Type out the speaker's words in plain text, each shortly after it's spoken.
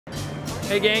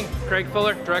Hey gang, Craig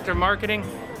Fuller, Director of Marketing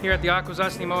here at the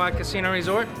Akwesasne Mohawk Casino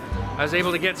Resort. I was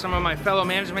able to get some of my fellow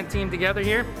management team together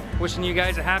here. Wishing you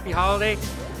guys a happy holiday,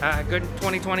 good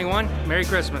 2021, Merry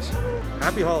Christmas.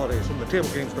 Happy holidays from the Table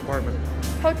Games Department.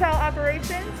 Hotel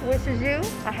Operations wishes you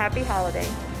a happy holiday.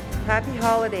 Happy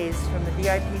holidays from the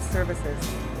VIP services.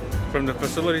 From the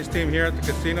facilities team here at the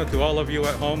casino to all of you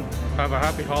at home, have a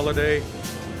happy holiday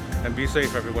and be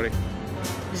safe, everybody.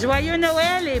 Joyeux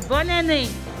Noël et bonne année.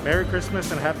 Merry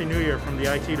Christmas and Happy New Year from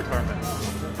the IT department.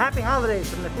 Happy holidays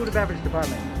from the Food and Beverage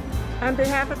department. On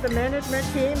behalf of the management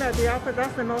team at the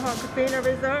Akwesasne Mohawk Casino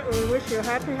Resort, we wish you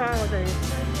happy holidays.